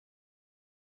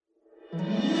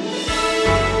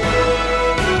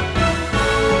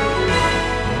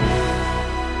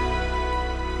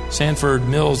Sanford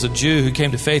Mills, a Jew who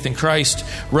came to faith in Christ,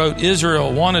 wrote,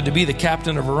 Israel wanted to be the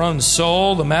captain of her own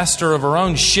soul, the master of her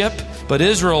own ship, but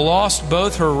Israel lost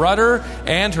both her rudder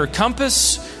and her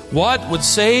compass. What would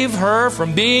save her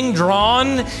from being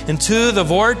drawn into the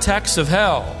vortex of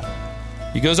hell?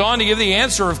 He goes on to give the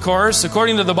answer, of course.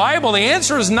 According to the Bible, the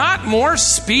answer is not more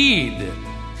speed.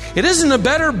 It isn't a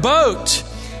better boat.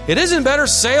 It isn't better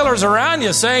sailors around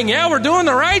you saying, yeah, we're doing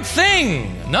the right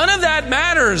thing. None of that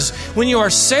matters when you are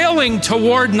sailing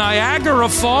toward Niagara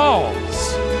Falls.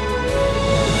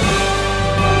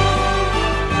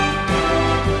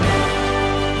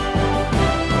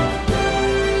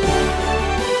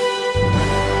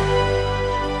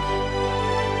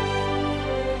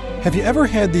 Have you ever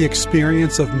had the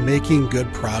experience of making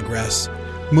good progress,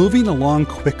 moving along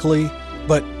quickly,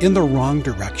 but in the wrong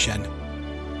direction?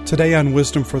 Today on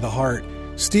Wisdom for the Heart,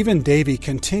 Stephen Davey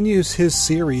continues his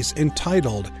series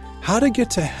entitled, How to Get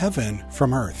to Heaven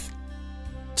from Earth.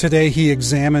 Today he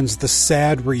examines the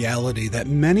sad reality that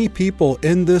many people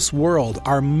in this world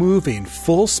are moving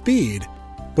full speed,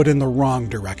 but in the wrong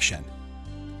direction.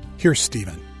 Here's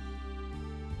Stephen.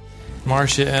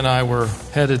 Marcia and I were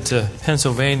headed to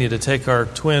Pennsylvania to take our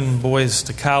twin boys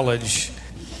to college.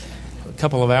 A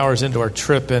couple of hours into our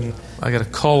trip, and I got a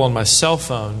call on my cell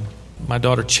phone. My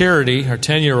daughter Charity, our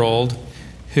 10-year-old,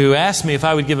 who asked me if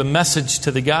I would give a message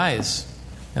to the guys.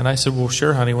 And I said, well,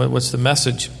 sure, honey, what's the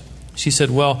message? She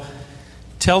said, well,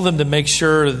 tell them to make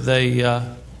sure they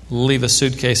leave a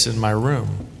suitcase in my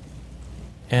room.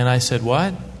 And I said,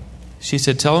 what? She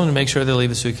said, tell them to make sure they leave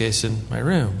a suitcase in my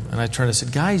room. And I turned and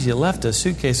said, guys, you left a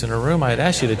suitcase in her room. I had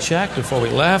asked you to check before we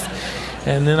left.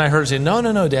 And then I heard her say,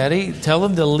 no, Daddy, tell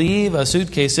them to leave a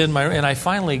suitcase in my room. And I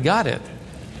finally got it.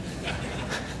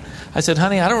 I said,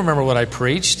 honey, I don't remember what I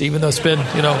preached, even though it's been,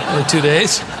 only 2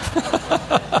 days.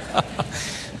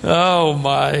 Oh,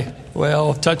 my.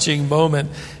 Well, touching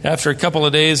moment. After a couple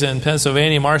of days in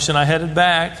Pennsylvania, Marcia and I headed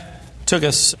back. It took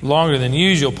us longer than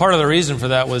usual. Part of the reason for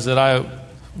that was that I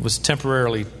was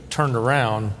temporarily turned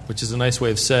around, which is a nice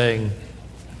way of saying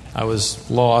I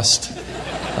was lost.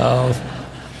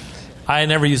 I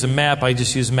never use a map. I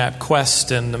just use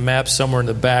MapQuest, and the map's somewhere in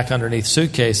the back underneath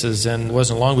suitcases. And it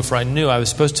wasn't long before I knew I was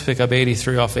supposed to pick up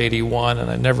 83 off 81, and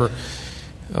I never,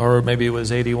 or maybe it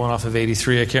was 81 off of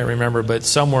 83, I can't remember, but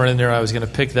somewhere in there I was going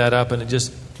to pick that up, and it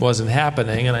just wasn't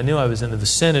happening. And I knew I was in the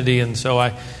vicinity, and so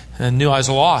I knew I was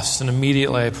lost, and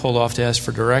immediately I pulled off to ask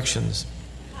for directions.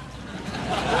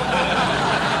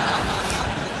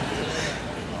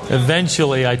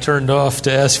 Eventually, I turned off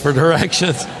to ask for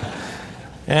directions.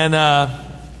 And,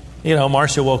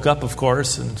 Marcia woke up, of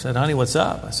course, and said, honey, what's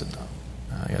up? I said,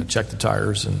 I got to check the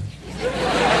tires. And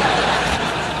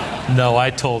no, I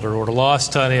told her, we're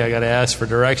lost, honey. I got to ask for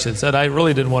directions. And I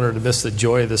really didn't want her to miss the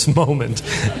joy of this moment.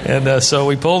 And so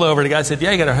we pulled over. The guy said,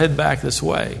 yeah, you got to head back this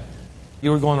way.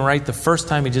 You were going right the first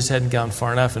time. You just hadn't gone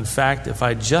far enough. In fact, if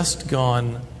I'd just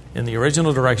gone in the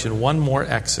original direction, one more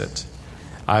exit,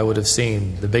 I would have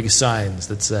seen the big signs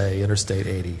that say Interstate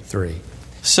 83.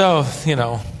 So,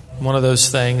 one of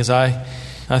those things. I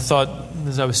thought,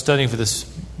 as I was studying for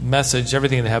this message,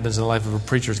 everything that happens in the life of a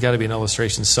preacher has got to be an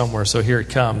illustration somewhere, so here it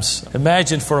comes.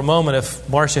 Imagine for a moment if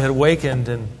Marcia had awakened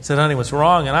and said, honey, what's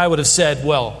wrong? And I would have said,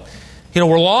 well,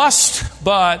 we're lost,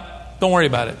 but don't worry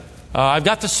about it. I've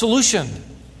got the solution.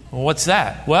 Well, what's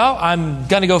that? Well, I'm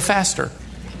going to go faster.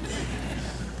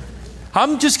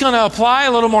 I'm just going to apply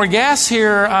a little more gas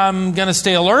here. I'm going to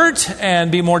stay alert and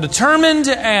be more determined,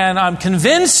 and I'm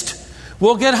convinced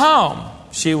we'll get home.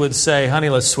 She would say, honey,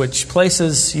 let's switch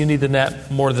places. You need the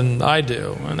net more than I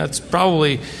do. And that's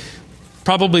probably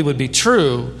would be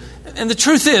true. And the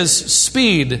truth is,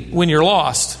 speed when you're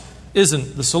lost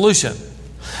isn't the solution.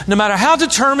 No matter how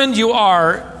determined you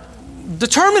are,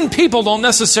 determined people don't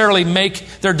necessarily make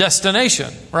their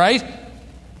destination, right?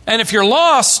 And if you're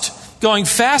lost, going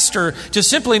faster just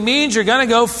simply means you're going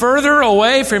to go further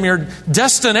away from your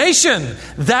destination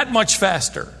that much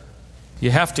faster. You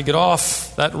have to get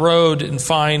off that road and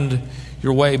find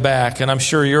your way back. And I'm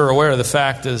sure you're aware of the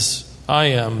fact, as I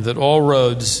am, that all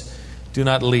roads do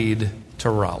not lead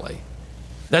to Raleigh.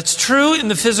 That's true in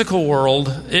the physical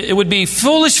world. It would be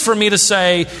foolish for me to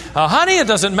say, honey, it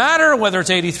doesn't matter whether it's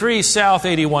 83 south,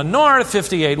 81 north,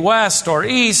 58 west, or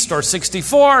east, or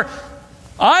 64.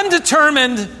 I'm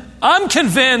determined. I'm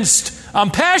convinced,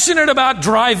 I'm passionate about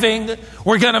driving,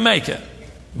 we're going to make it.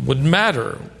 It wouldn't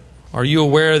matter. Are you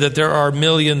aware that there are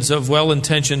millions of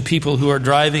well-intentioned people who are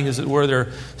driving, as it were,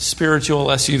 their spiritual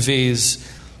SUVs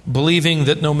believing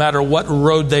that no matter what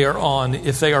road they are on,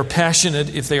 if they are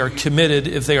passionate, if they are committed,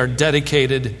 if they are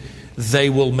dedicated, they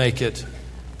will make it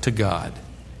to God.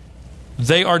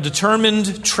 They are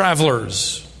determined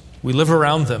travelers. We live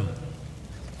around them.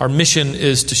 Our mission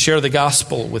is to share the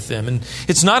gospel with them. And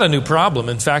it's not a new problem.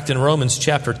 In fact, in Romans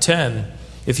chapter 10,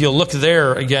 if you'll look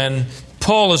there again,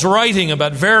 Paul is writing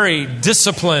about very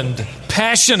disciplined,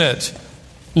 passionate,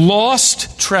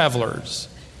 lost travelers.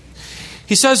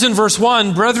 He says in verse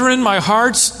 1, "Brethren, my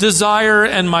heart's desire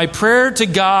and my prayer to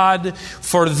God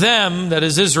for them," that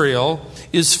is Israel,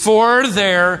 "is for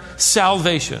their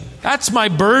salvation." That's my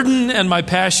burden and my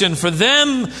passion, for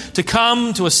them to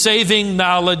come to a saving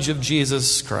knowledge of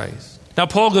Jesus Christ. Now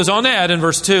Paul goes on to add in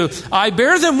verse 2, "I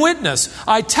bear them witness.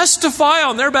 I testify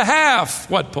on their behalf."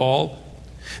 What, Paul?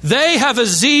 "They have a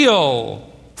zeal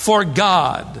for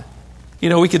God." You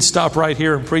know, we could stop right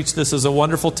here and preach this as a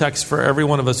wonderful text for every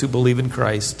one of us who believe in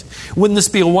Christ. Wouldn't this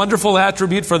be a wonderful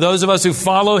attribute for those of us who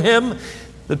follow Him?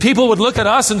 That people would look at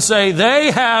us and say, they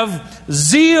have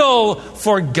zeal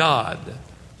for God.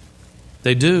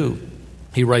 They do,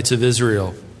 he writes of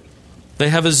Israel. They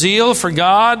have a zeal for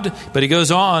God, but he goes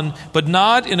on, "but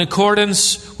not in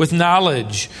accordance with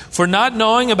knowledge. For not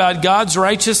knowing about God's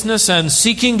righteousness and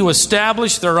seeking to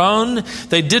establish their own,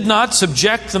 they did not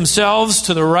subject themselves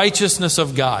to the righteousness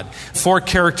of God." 4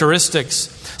 characteristics,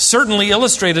 certainly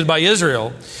illustrated by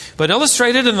Israel, but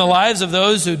illustrated in the lives of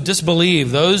those who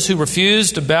disbelieve, those who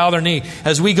refuse to bow their knee.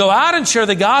 As we go out and share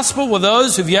the gospel with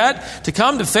those who've yet to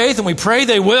come to faith, and we pray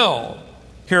they will,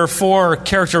 here are 4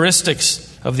 characteristics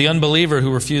of the unbeliever who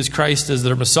refused Christ as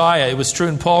their Messiah. It was true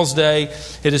in Paul's day.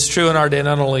 It is true in our day,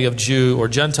 not only of Jew or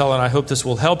Gentile, and I hope this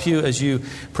will help you as you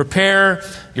prepare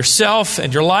yourself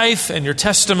and your life and your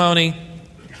testimony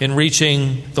in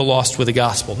reaching the lost with the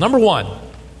gospel. Number 1,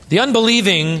 the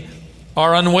unbelieving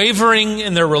are unwavering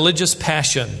in their religious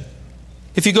passion.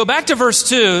 If you go back to verse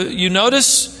 2, you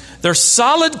notice their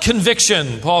solid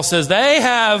conviction. Paul says they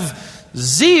have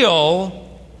zeal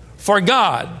for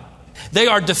God. They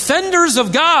are defenders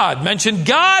of God. Mention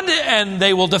God and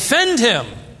they will defend Him.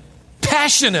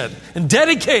 Passionate and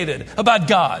dedicated about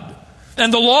God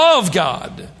and the law of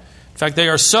God. In fact, they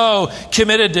are so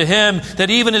committed to Him that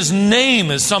even His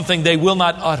name is something they will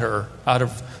not utter out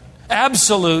of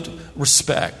absolute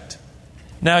respect.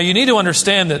 Now, you need to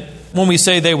understand that when we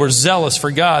say they were zealous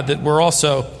for God, that we're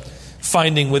also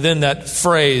finding within that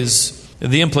phrase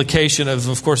the implication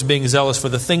of course, being zealous for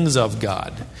the things of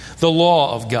God, the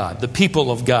law of God, the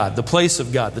people of God, the place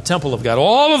of God, the temple of God.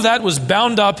 All of that was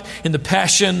bound up in the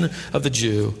passion of the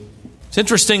Jew. It's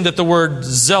interesting that the word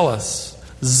zealous,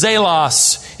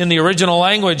 zelos, in the original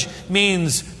language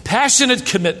means passionate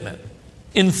commitment,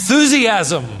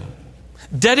 enthusiasm,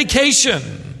 dedication.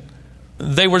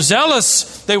 They were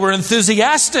zealous, they were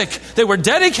enthusiastic, they were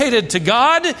dedicated to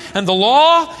God and the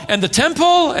law and the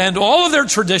temple and all of their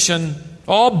tradition,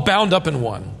 all bound up in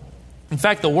one. In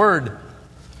fact, the word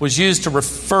was used to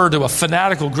refer to a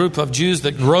fanatical group of Jews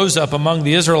that rose up among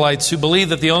the Israelites who believed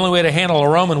that the only way to handle a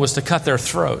Roman was to cut their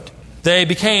throat. They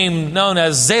became known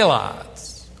as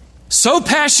zealots. So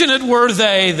passionate were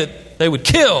they that they would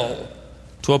kill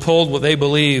to uphold what they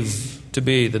believed to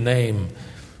be the name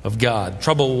of God.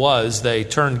 Trouble was they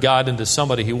turned God into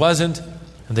somebody He wasn't,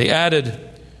 and they added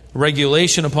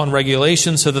regulation upon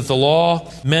regulation so that the law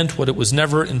meant what it was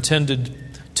never intended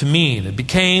to mean. It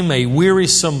became a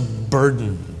wearisome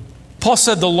burden. Paul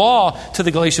said the law to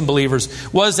the Galatian believers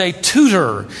was a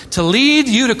tutor to lead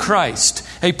you to Christ,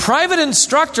 a private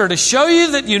instructor to show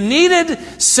you that you needed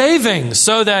saving,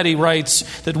 so that, he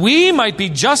writes, that we might be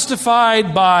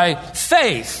justified by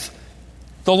faith.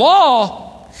 The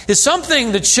law is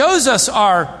something that shows us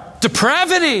our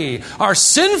depravity, our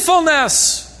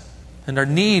sinfulness, and our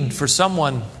need for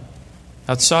someone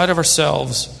outside of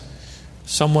ourselves,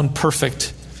 someone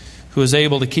perfect who is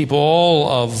able to keep all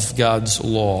of God's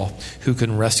law, who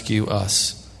can rescue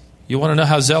us. You want to know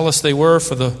how zealous they were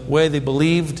for the way they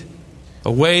believed?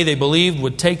 A way they believed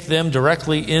would take them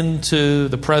directly into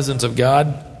the presence of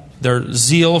God. Their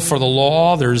zeal for the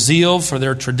law, their zeal for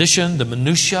their tradition, the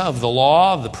minutiae of the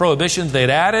law, the prohibitions they had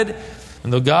added.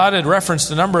 And though God had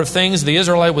referenced a number of things the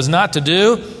Israelite was not to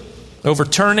do,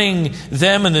 overturning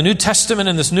them in the New Testament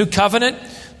in this new covenant,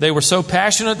 they were so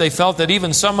passionate they felt that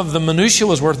even some of the minutiae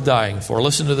was worth dying for.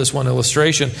 Listen to this one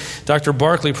illustration. Dr.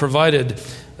 Barclay provided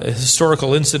a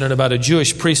historical incident about a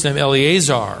Jewish priest named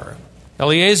Eleazar.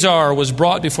 Eleazar was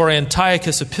brought before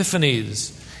Antiochus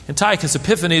Epiphanes. Antiochus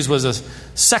Epiphanes was a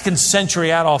 2nd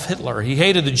century Adolf Hitler. He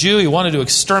hated the Jew. He wanted to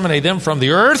exterminate them from the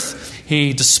earth.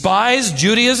 He despised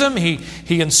Judaism. He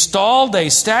installed a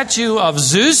statue of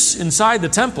Zeus inside the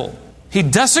temple. He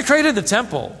desecrated the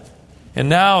temple. And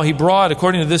now he brought,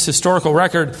 according to this historical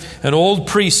record, an old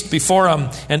priest before him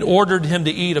and ordered him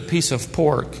to eat a piece of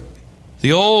pork.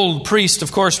 The old priest,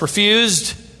 of course,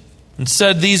 refused and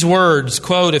said these words,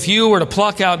 quote, "If you were to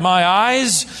pluck out my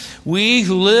eyes, we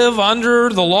who live under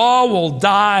the law will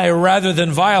die rather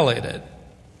than violate it."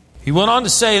 He went on to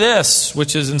say this,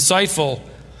 which is insightful.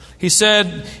 He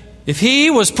said, if he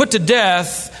was put to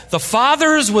death, the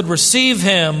fathers would receive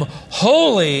him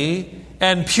holy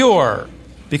and pure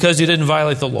because he didn't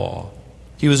violate the law.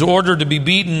 He was ordered to be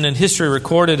beaten, and history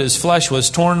recorded his flesh was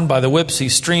torn by the whips. He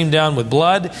streamed down with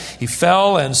blood. He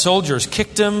fell, and soldiers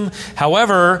kicked him.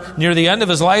 However, near the end of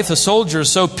his life, the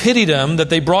soldiers so pitied him that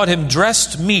they brought him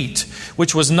dressed meat,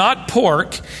 which was not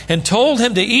pork, and told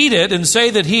him to eat it and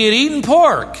say that he had eaten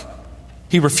pork.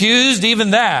 He refused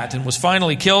even that and was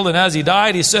finally killed. And as he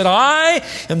died, he said, "I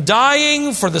am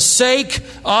dying for the sake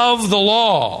of the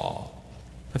law."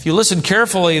 If you listen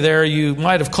carefully there, you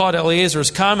might have caught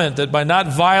Eliezer's comment that by not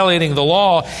violating the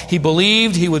law, he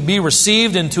believed he would be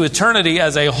received into eternity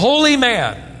as a holy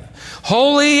man,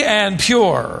 holy and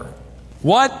pure.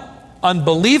 What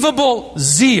unbelievable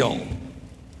zeal.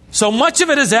 So much of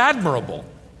it is admirable.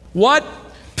 What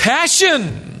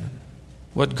passion.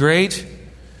 What great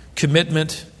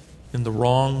commitment in the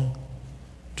wrong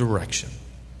direction.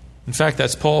 In fact,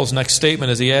 that's Paul's next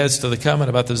statement as he adds to the comment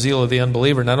about the zeal of the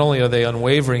unbeliever. Not only are they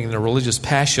unwavering in their religious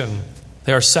passion,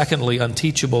 they are secondly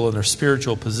unteachable in their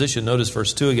spiritual position. Notice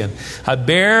verse 2 again. "I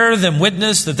bear them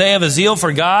witness that they have a zeal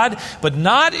for God, but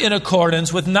not in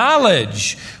accordance with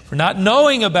knowledge, for not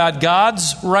knowing about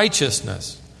God's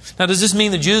righteousness." Now, does this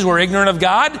mean the Jews were ignorant of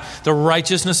God, the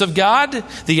righteousness of God,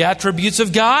 the attributes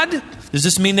of God? Does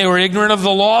this mean they were ignorant of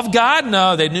the law of God?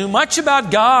 No, they knew much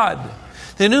about God.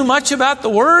 They knew much about the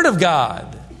Word of God.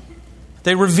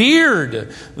 They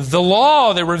revered the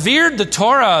law. They revered the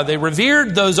Torah. They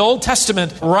revered those Old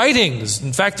Testament writings.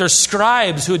 In fact, their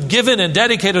scribes who had given and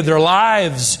dedicated their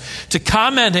lives to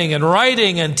commenting and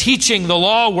writing and teaching the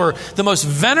law were the most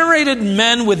venerated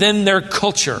men within their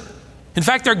culture. In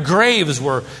fact, their graves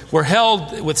were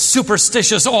held with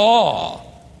superstitious awe.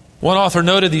 One author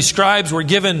noted these scribes were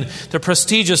given the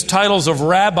prestigious titles of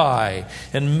rabbi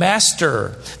and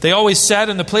master. They always sat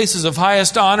in the places of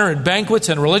highest honor at banquets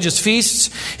and religious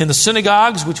feasts. In the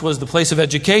synagogues, which was the place of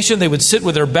education, they would sit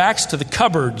with their backs to the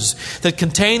cupboards that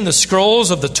contained the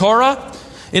scrolls of the Torah,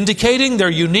 indicating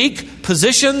their unique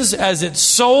positions as its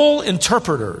sole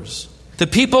interpreters. The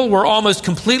people were almost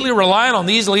completely reliant on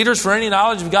these leaders for any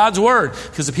knowledge of God's Word,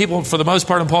 because the people, for the most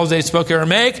part in Paul's day, spoke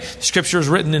Aramaic. The Scripture is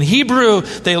written in Hebrew.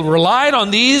 They relied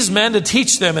on these men to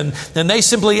teach them, and they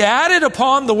simply added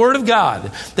upon the Word of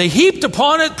God. They heaped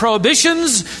upon it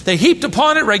prohibitions. They heaped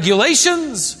upon it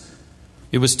regulations.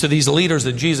 It was to these leaders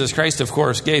that Jesus Christ, of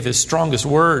course, gave His strongest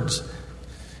words.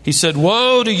 He said,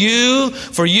 "Woe to you,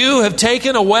 for you have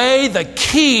taken away the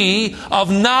key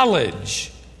of knowledge."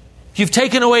 You've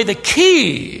taken away the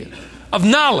key of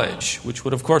knowledge, which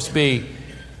would, of course, be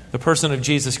the person of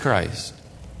Jesus Christ.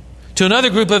 To another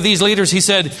group of these leaders, he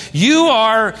said, "You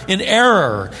are in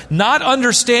error, not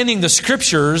understanding the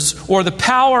Scriptures or the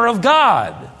power of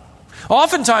God."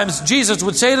 Oftentimes, Jesus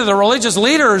would say to the religious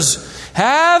leaders,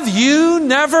 "Have you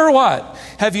never what?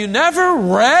 Have you never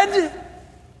read?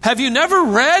 Have you never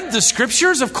read the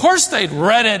Scriptures?" Of course they'd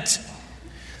read it.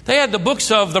 They had the books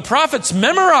of the prophets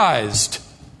memorized.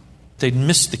 They'd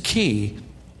missed the key.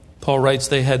 Paul writes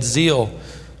they had zeal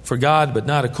for God, but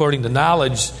not according to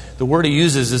knowledge. The word he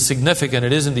uses is significant.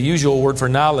 It isn't the usual word for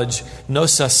knowledge,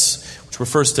 gnosis, which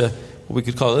refers to what we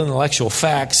could call intellectual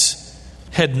facts,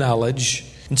 head knowledge.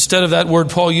 Instead of that word,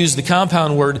 Paul used the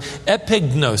compound word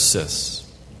epignosis,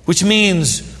 which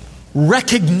means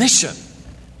recognition,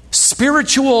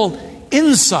 spiritual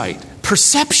insight,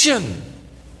 perception.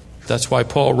 That's why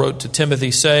Paul wrote to Timothy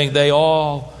saying they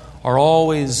all are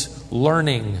always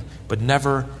learning, but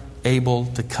never able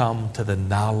to come to the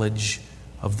knowledge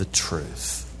of the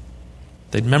truth.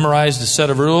 They'd memorized a set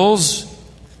of rules,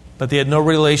 but they had no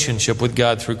relationship with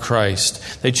God through Christ.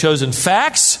 They'd chosen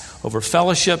facts over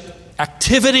fellowship,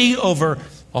 activity over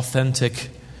authentic,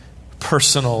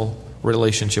 personal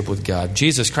relationship with God.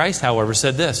 Jesus Christ, however,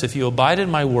 said this, "If you abide in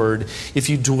my word, if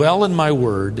you dwell in my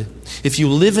word, if you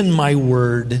live in my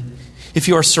word, if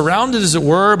you are surrounded, as it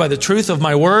were, by the truth of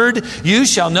my word, you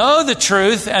shall know the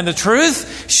truth, and the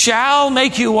truth shall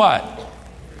make you what?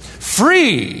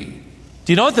 Free."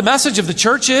 Do you know what the message of the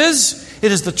church is?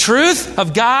 It is the truth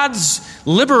of God's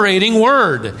liberating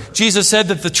word. Jesus said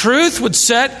that the truth would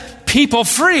set people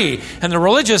free. And the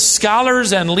religious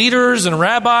scholars and leaders and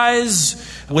rabbis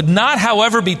would not,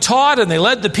 however, be taught, and they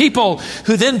led the people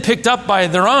who then picked up by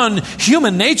their own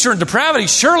human nature and depravity.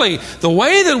 Surely the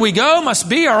way that we go must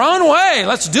be our own way.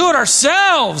 Let's do it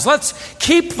ourselves. Let's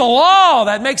keep the law.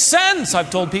 That makes sense.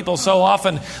 I've told people so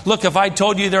often, look, if I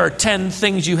told you there are 10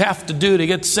 things you have to do to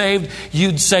get saved,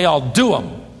 you'd say, I'll do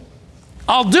them.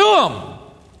 I'll do them.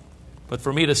 But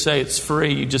for me to say it's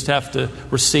free, you just have to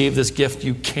receive this gift,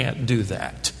 you can't do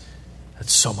that.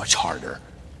 That's so much harder.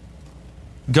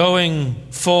 Going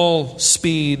full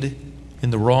speed in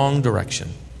the wrong direction.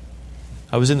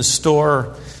 I was in the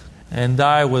store, and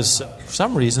I was, for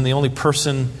some reason, the only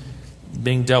person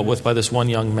being dealt with by this one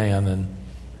young man, and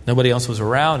nobody else was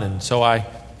around. And so I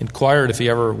inquired if he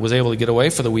ever was able to get away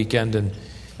for the weekend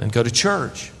and go to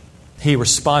church. He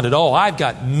responded, I've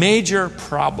got major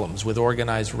problems with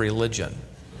organized religion.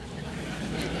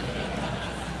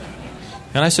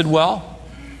 And I said, well,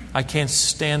 I can't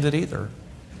stand it either.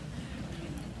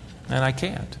 And I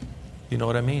can't. You know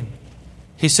what I mean?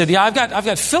 He said, I've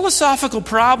got philosophical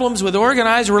problems with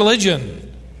organized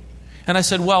religion. And I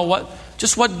said, well,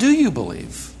 what do you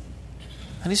believe?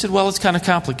 And he said, well, it's kind of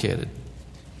complicated.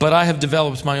 But I have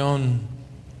developed my own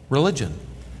religion.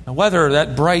 Now, whether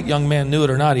that bright young man knew it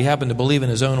or not, he happened to believe in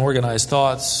his own organized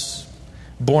thoughts,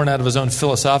 born out of his own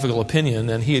philosophical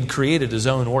opinion, and he had created his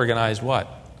own organized what?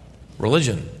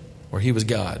 Religion, where he was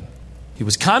God. He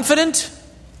was confident,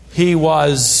 he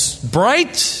was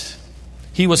bright,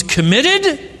 he was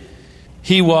committed,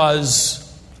 he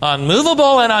was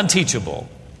unmovable and unteachable.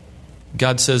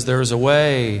 God says there is a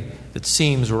way that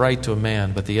seems right to a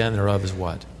man, but the end thereof is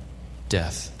what?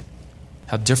 Death.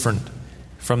 How different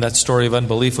from that story of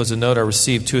unbelief was a note I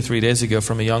received 2 or 3 days ago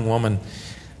from a young woman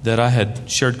that I had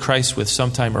shared Christ with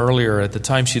sometime earlier. At the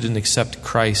time, she didn't accept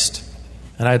Christ.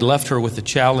 And I had left her with the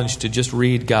challenge to just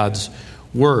read God's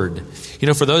Word. You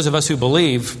know, for those of us who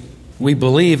believe, we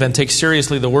believe and take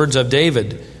seriously the words of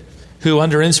David, who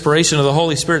under inspiration of the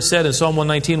Holy Spirit said in Psalm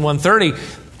 119,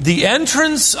 130, the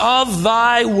entrance of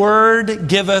thy word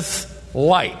giveth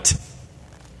light.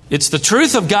 It's the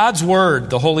truth of God's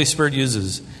Word the Holy Spirit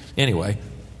uses anyway.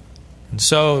 And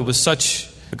so it was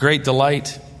such a great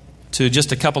delight to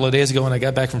just a couple of days ago when I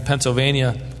got back from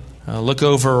Pennsylvania, look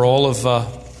over all of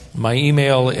my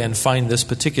email and find this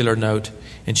particular note.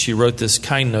 And she wrote this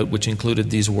kind note which included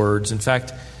these words. In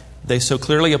fact, they so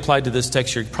clearly applied to this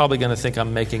text, you're probably going to think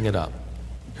I'm making it up.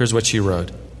 Here's what she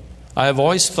wrote. I have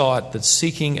always thought that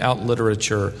seeking out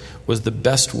literature was the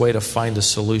best way to find a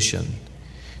solution.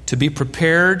 To be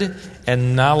prepared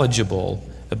and knowledgeable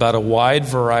about a wide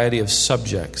variety of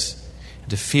subjects, and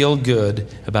to feel good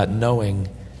about knowing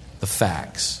the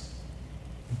facts.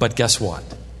 But guess what?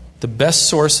 The best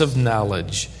source of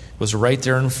knowledge was right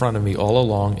there in front of me all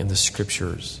along in the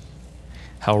Scriptures.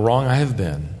 How wrong I have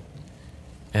been.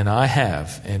 And I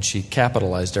have, and she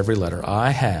capitalized every letter, I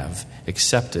have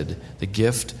accepted the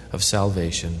gift of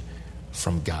salvation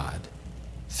from God.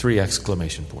 3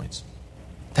 exclamation points.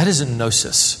 That isn't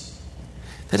gnosis.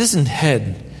 That isn't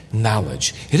head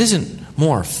knowledge. It isn't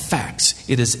more facts.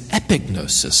 It is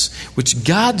epignosis, which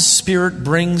God's Spirit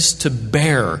brings to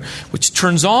bear, which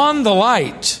turns on the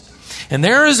light. And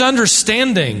there is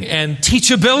understanding and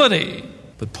teachability.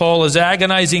 But Paul is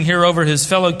agonizing here over his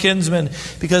fellow kinsmen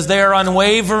because they are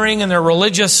unwavering in their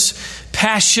religious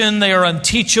passion. They are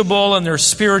unteachable in their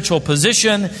spiritual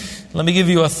position. Let me give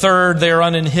you a third. They are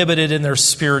uninhibited in their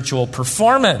spiritual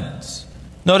performance.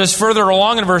 Notice further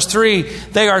along in verse 3,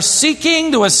 they are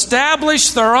seeking to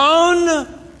establish their own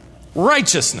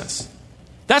righteousness.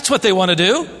 That's what they want to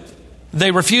do.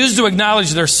 They refuse to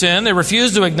acknowledge their sin. They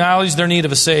refuse to acknowledge their need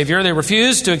of a Savior. They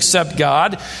refuse to accept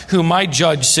God, who might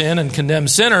judge sin and condemn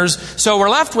sinners. So we're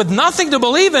left with nothing to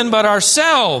believe in but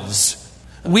ourselves.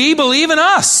 We believe in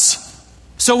us.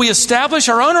 So we establish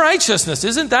our own righteousness.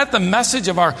 Isn't that the message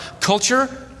of our culture?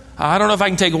 I don't know if I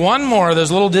can take one more of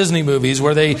those little Disney movies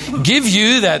where they give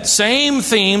you that same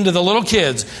theme to the little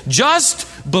kids. Just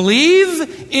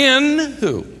believe in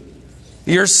who?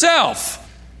 Yourself.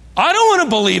 I don't want to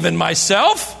believe in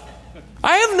myself.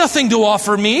 I have nothing to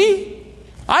offer me.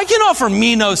 I can offer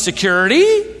me no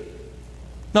security,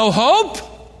 no hope.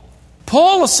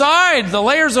 Pull aside the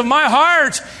layers of my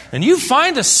heart and you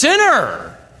find a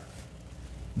sinner.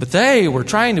 But they were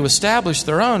trying to establish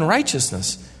their own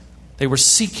righteousness. They were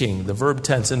seeking. The verb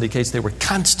tense indicates they were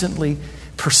constantly,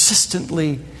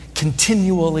 persistently,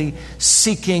 continually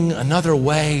seeking another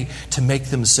way to make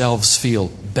themselves feel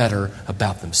better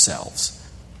about themselves.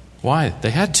 Why?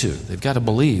 They had to. They've got to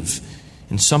believe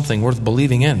in something worth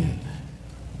believing in.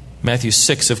 Matthew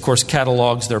 6, of course,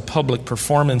 catalogs their public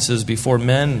performances before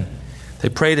men. They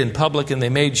prayed in public and they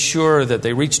made sure that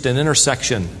they reached an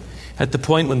intersection at the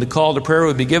point when the call to prayer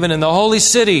would be given in the holy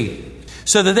city,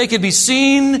 so that they could be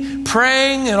seen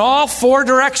praying in all four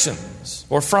directions,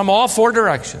 or from all four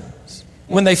directions.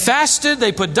 When they fasted,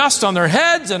 they put dust on their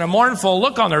heads and a mournful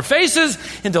look on their faces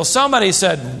until somebody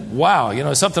said, wow,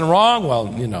 is something wrong?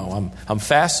 Well, I'm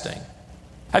fasting.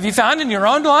 Have you found in your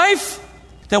own life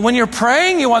that when you're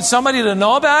praying, you want somebody to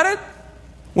know about it?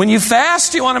 When you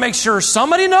fast, you want to make sure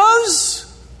somebody knows?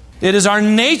 It is our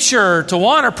nature to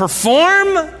want to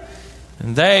perform.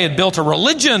 And they had built a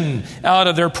religion out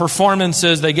of their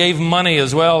performances. They gave money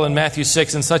as well in Matthew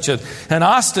 6 in such an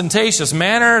ostentatious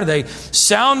manner. They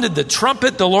sounded the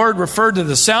trumpet. The Lord referred to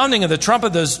the sounding of the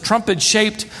trumpet, those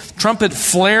trumpet-shaped,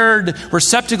 trumpet-flared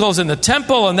receptacles in the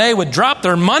temple, and they would drop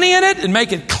their money in it and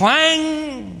make it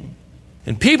clang.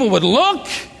 And people would look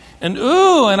and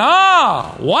ooh and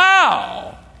ah,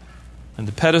 wow. And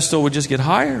the pedestal would just get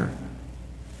higher.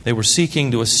 They were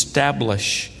seeking to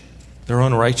establish their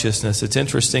own righteousness. It's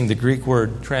interesting, the Greek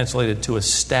word translated to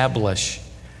establish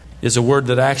is a word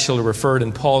that actually referred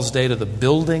in Paul's day to the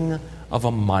building of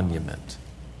a monument.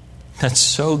 That's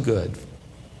so good,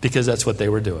 because that's what they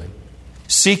were doing.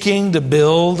 Seeking to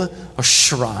build a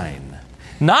shrine,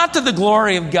 not to the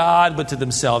glory of God, but to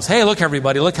themselves. Hey, look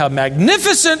everybody, look how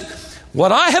magnificent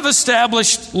what I have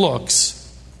established looks.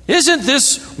 Isn't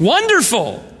this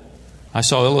wonderful? I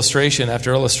saw illustration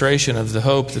after illustration of the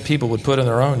hope that people would put in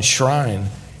their own shrine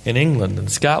in England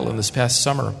and Scotland this past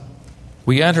summer.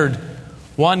 We entered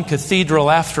one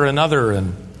cathedral after another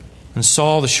and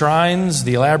saw the shrines,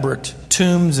 the elaborate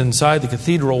tombs inside the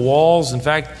cathedral walls. In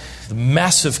fact, the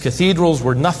massive cathedrals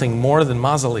were nothing more than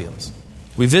mausoleums.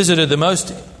 We visited the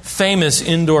most famous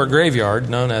indoor graveyard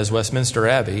known as Westminster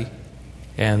Abbey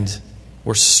and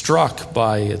were struck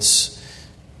by its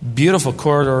beautiful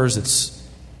corridors, its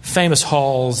famous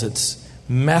halls, its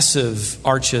massive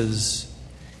arches.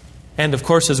 And of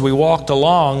course, as we walked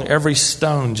along, every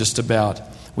stone just about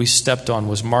we stepped on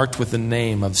was marked with the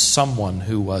name of someone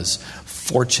who was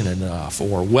fortunate enough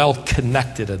or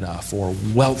well-connected enough or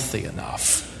wealthy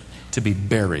enough to be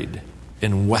buried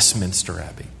in Westminster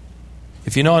Abbey.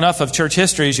 If you know enough of church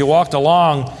history, as you walked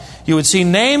along, you would see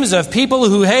names of people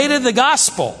who hated the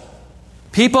gospel,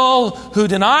 people who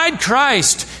denied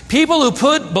Christ, people who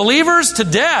put believers to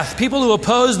death, people who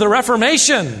opposed the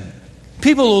Reformation,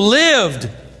 people who lived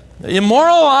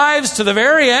immoral lives to the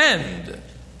very end,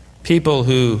 people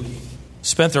who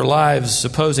spent their lives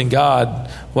opposing God.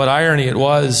 What irony it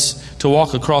was to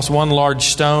walk across one large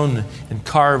stone and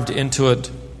carved into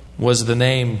it was the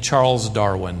name Charles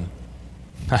Darwin.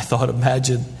 I thought,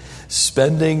 imagine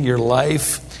spending your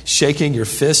life shaking your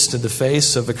fist in the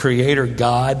face of a creator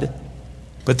God.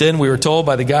 But then we were told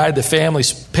by the guy the family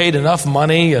paid enough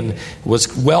money and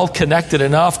was well connected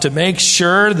enough to make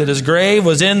sure that his grave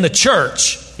was in the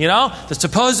church, that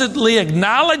supposedly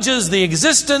acknowledges the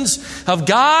existence of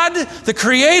God, the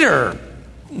Creator.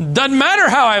 Doesn't matter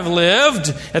how I've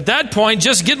lived. At that point,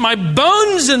 just get my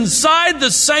bones inside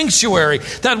the sanctuary.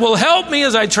 That will help me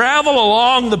as I travel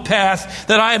along the path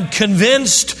that I am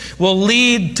convinced will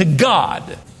lead to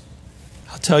God.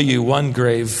 I'll tell you one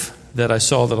grave that I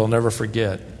saw that I'll never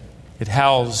forget. It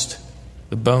housed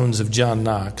the bones of John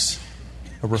Knox,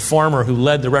 a reformer who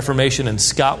led the Reformation in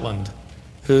Scotland,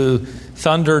 who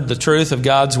thundered the truth of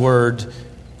God's Word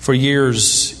for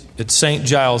years at St.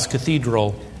 Giles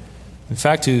Cathedral. In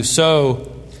fact, who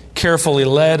so carefully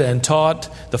led and taught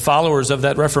the followers of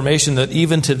that Reformation that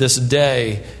even to this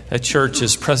day, that church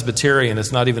is Presbyterian.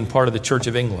 It's not even part of the Church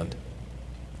of England.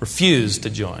 Refused to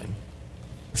join.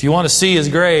 If you want to see his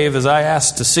grave, as I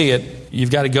asked to see it,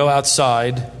 you've got to go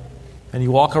outside and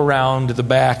you walk around to the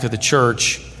back of the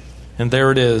church, and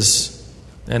there it is,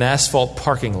 an asphalt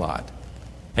parking lot.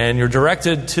 And you're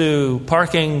directed to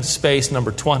parking space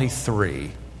number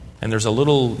 23. And there's a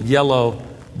little yellow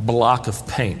block of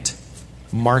paint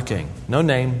marking, no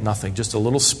name, nothing, just a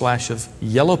little splash of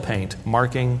yellow paint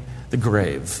marking the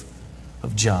grave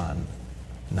of John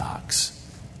Knox.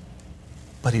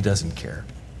 But he doesn't care.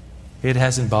 It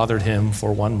hasn't bothered him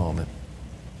for one moment,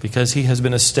 because he has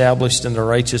been established in the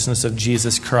righteousness of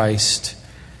Jesus Christ.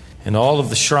 And all of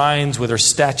the shrines with their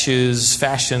statues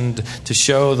fashioned to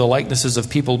show the likenesses of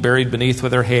people buried beneath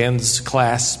with their hands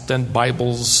clasped and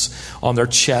Bibles on their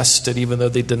chest. And even though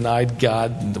they denied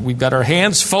God, we've got our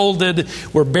hands folded.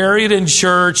 We're buried in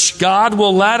church. God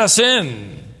will let us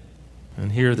in.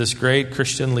 And here this great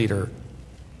Christian leader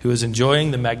who is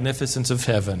enjoying the magnificence of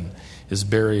heaven is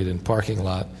buried in parking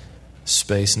lot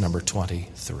space number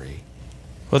 23.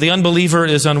 Well, the unbeliever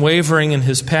is unwavering in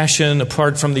his passion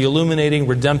apart from the illuminating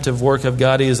redemptive work of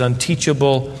God. He is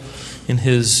unteachable in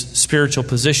his spiritual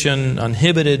position,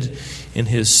 uninhibited in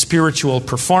his spiritual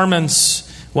performance.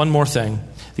 One more thing.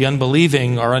 The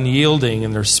unbelieving are unyielding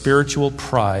in their spiritual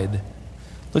pride.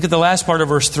 Look at the last part of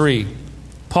verse 3.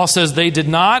 Paul says they did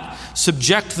not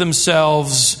subject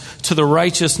themselves to the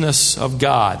righteousness of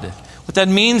God. What that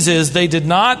means is they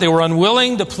were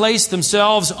unwilling to place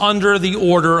themselves under the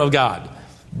order of God.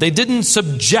 They didn't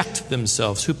subject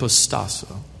themselves,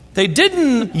 hypostasso. They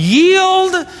didn't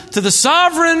yield to the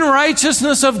sovereign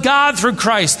righteousness of God through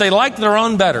Christ. They liked their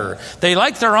own better. They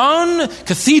liked their own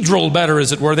cathedral better,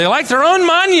 as it were. They liked their own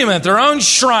monument, their own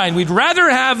shrine. We'd rather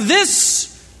have this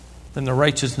than the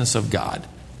righteousness of God.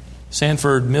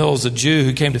 Sanford Mills, a Jew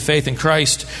who came to faith in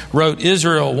Christ, wrote,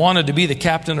 Israel wanted to be the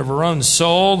captain of her own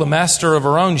soul, the master of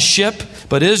her own ship,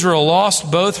 but Israel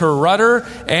lost both her rudder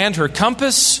and her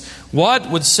compass. What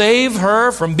would save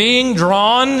her from being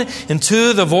drawn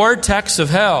into the vortex of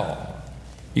hell?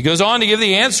 He goes on to give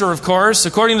the answer, of course.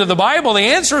 According to the Bible, the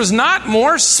answer is not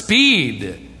more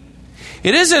speed.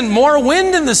 It isn't more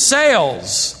wind in the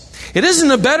sails. It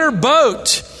isn't a better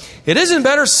boat. It isn't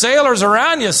better sailors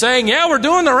around you saying, yeah, we're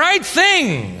doing the right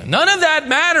thing. None of that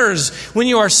matters when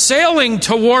you are sailing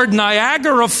toward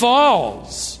Niagara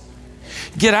Falls.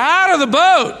 Get out of the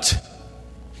boat.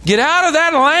 Get out of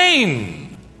that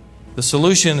lane. The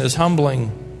solution is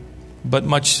humbling, but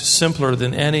much simpler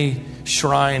than any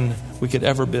shrine we could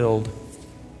ever build.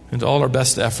 And all our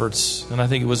best efforts, and I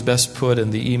think it was best put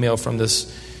in the email from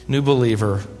this new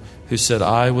believer who said,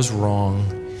 I was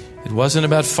wrong. It wasn't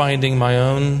about finding my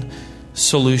own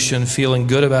solution, feeling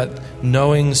good about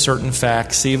knowing certain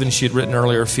facts, even she'd written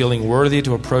earlier, feeling worthy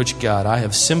to approach God. I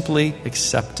have simply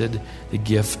accepted the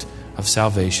gift of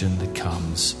salvation that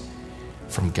comes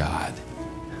from God.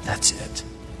 That's it.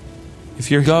 If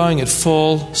you're going at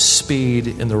full speed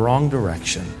in the wrong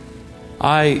direction,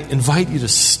 I invite you to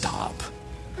stop.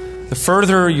 The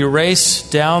further you race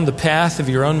down the path of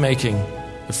your own making,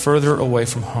 the further away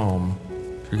from home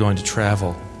you're going to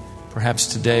travel. Perhaps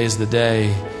today is the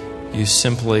day you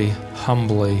simply,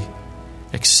 humbly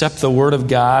accept the Word of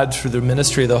God through the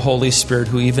ministry of the Holy Spirit,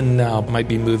 who even now might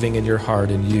be moving in your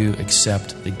heart, and you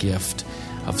accept the gift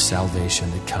of salvation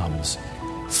that comes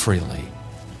freely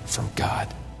from God.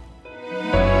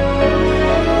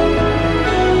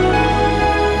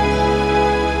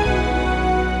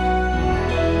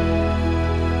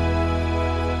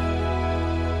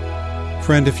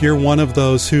 Friend, if you're one of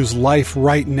those whose life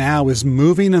right now is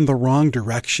moving in the wrong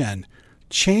direction,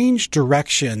 change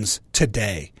directions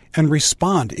today and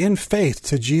respond in faith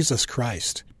to Jesus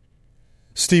Christ.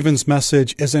 Stephen's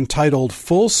message is entitled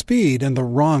Full Speed in the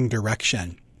Wrong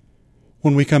Direction.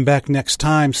 When we come back next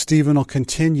time, Stephen will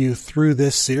continue through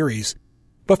this series.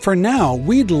 But for now,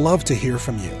 we'd love to hear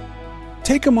from you.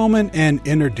 Take a moment and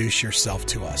introduce yourself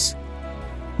to us.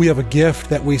 We have a gift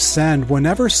that we send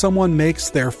whenever someone makes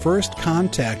their first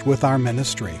contact with our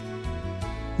ministry.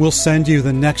 We'll send you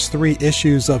the next 3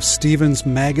 issues of Stephen's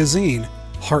magazine,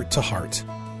 Heart to Heart.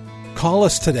 Call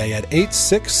us today at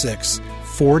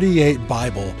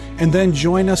 866-48-BIBLE and then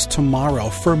join us tomorrow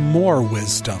for more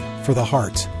wisdom for the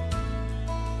heart.